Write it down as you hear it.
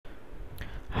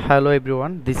Hello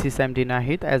everyone, this is MD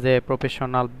Nahid as a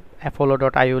professional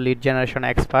Follow.io lead generation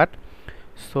expert.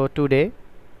 So today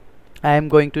I am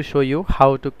going to show you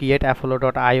how to create a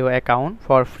Follow.io account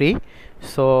for free.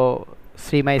 So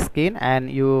see my screen and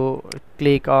you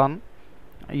click on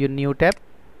your new tab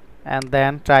and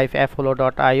then type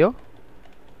Follow.io.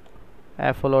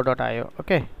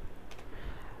 Okay.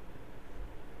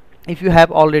 If you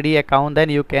have already account, then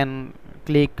you can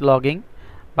click login,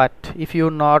 but if you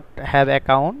not have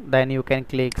account, then you can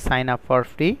click sign up for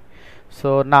free.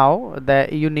 So now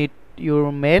you need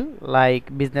your mail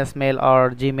like business mail or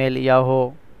Gmail,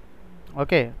 Yahoo.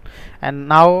 Okay, and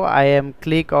now I am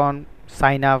click on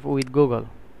sign up with Google.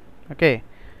 Okay,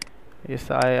 yes,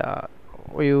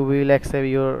 you will accept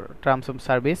your terms of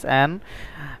service and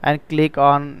click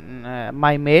on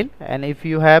my mail, and if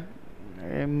you have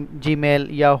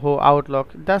Gmail, Yahoo, Outlook,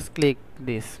 just click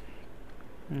this.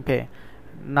 Okay,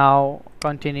 now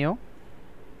continue.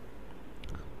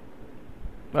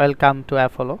 Welcome to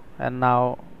Apollo, and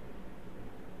now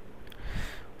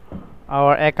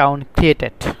our account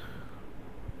created.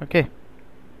 Okay,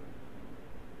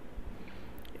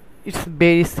 it's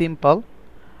very simple.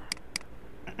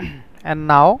 And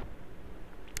now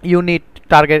you need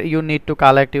to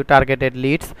collect your targeted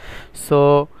leads.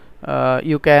 So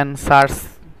you can search,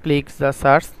 click the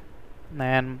search,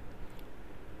 and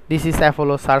this is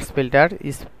Apollo search filter.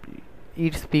 Is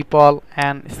its people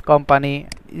and its company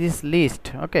is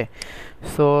list. Okay,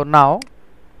 so now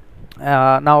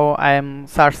I am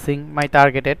searching my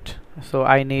targeted, so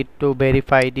I need to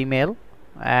verify the mail,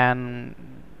 and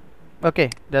okay,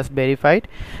 just verified.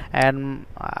 And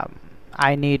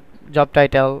I need job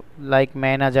title like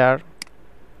manager,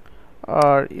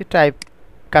 or you type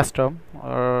custom,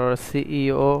 or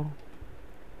CEO,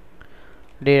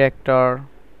 director.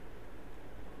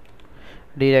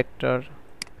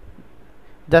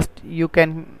 Just you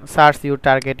can search your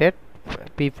targeted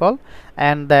people,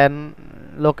 and then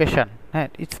location,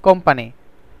 it's company.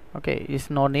 Okay, it's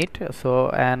no need. So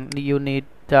and you need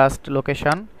just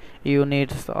location, you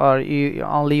need, or you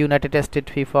only United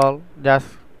States people, just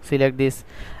select this.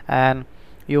 And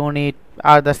you need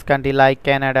others country like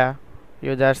Canada,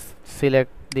 you just select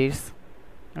this.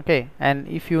 Okay, and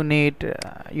if you need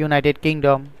United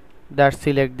Kingdom, just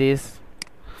select this.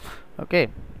 Okay,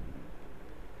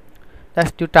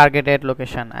 that's to targeted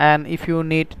location. And if you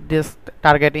need this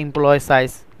target employee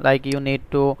size, like you need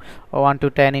to 1 to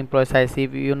 10 employee size,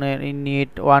 if you need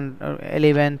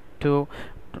 11 to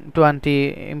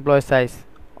 20 employee size,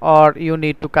 or you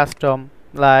need to custom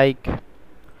like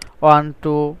 1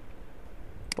 to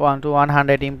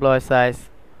 100 employee size,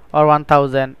 or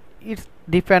 1000, it's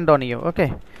depend on you.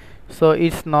 Okay, so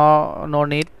it's no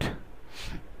need.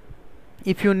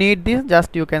 If you need this,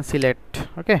 just you can select.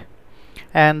 Okay,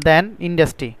 and then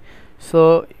industry.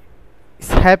 So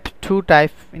have two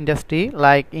type industry,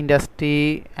 like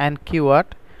industry and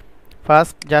keyword.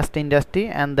 First just industry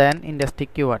and then industry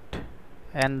keyword,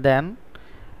 and then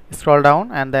scroll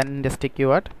down and then industry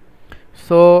keyword.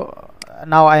 So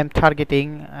now I am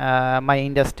targeting my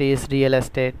industry is real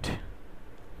estate.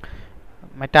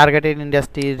 My targeted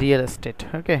industry is real estate.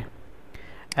 Okay,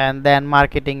 and then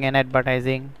marketing and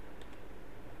advertising,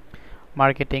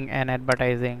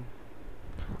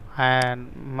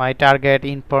 and my target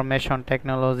information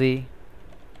technology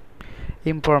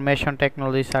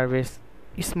service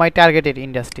is my targeted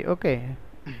industry. Okay,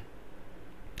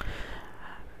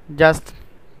 just,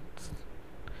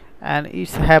 and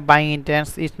it's have buying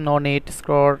intents, it's no need.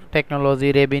 Score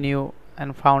technology, revenue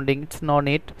and founding, it's no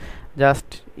need.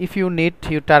 Just if you need,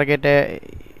 you targeted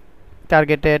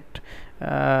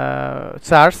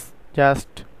search,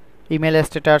 just email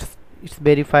status, it's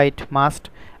verified must,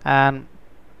 and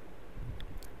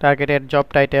targeted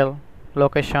job title,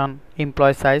 location,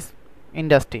 employee size,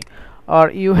 industry.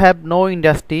 Or you have no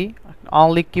industry,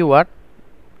 only keyword.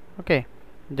 Okay,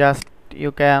 just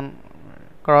you can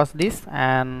cross this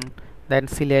and then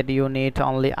select you need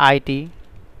only IT,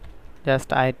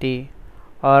 just IT,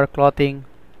 or clothing,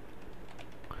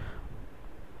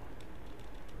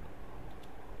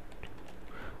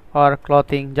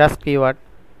 just keyword.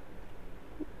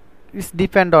 It's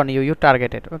depend on you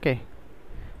targeted. Okay,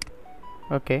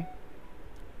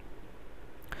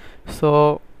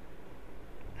 so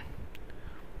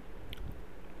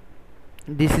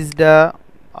this is the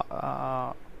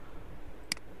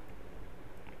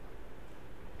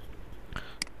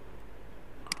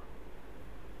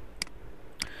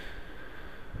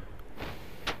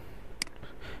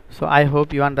so I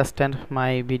hope you understand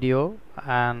my video,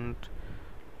 and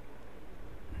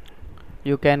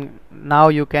you can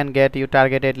get your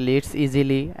targeted leads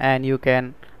easily, and you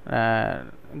can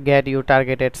get you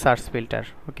targeted search filter.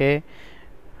 Okay,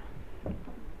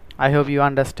 I hope you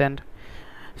understand.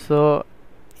 So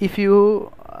if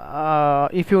you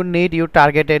need you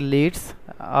targeted leads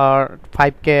or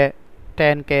 5k,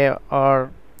 10k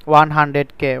or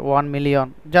 100k, 1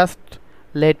 million, just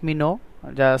let me know.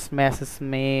 Just message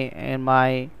me in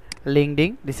my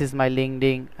LinkedIn. This is my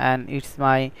LinkedIn and it's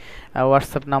my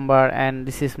WhatsApp number and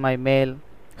this is my mail.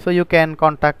 So you can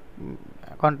contact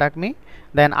me,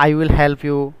 then I will help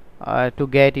you to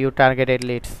get you targeted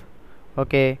leads.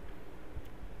 Okay,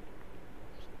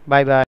 bye bye.